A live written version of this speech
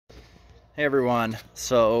Hey everyone,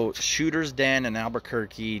 so Shooter's Den in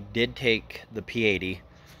Albuquerque did take the P80.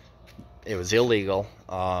 It was illegal.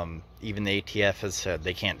 Even the ATF has said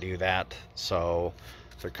they can't do that. So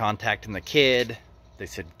they're contacting the kid. They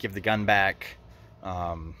said give the gun back.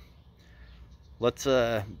 Um, let's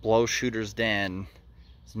blow Shooter's Den's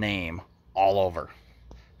name all over.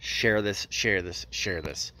 Share this, share this, share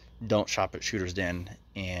this. Don't shop at Shooter's Den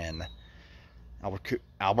in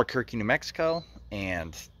Albuquerque, New Mexico,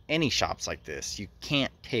 and any shops like this. You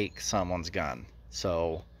can't take someone's gun.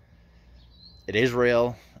 So it is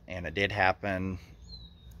real, and it did happen.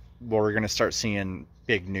 We're gonna start seeing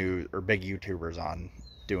big news or big YouTubers on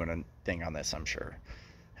doing a thing on this, I'm sure.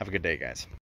 Have a good day, guys.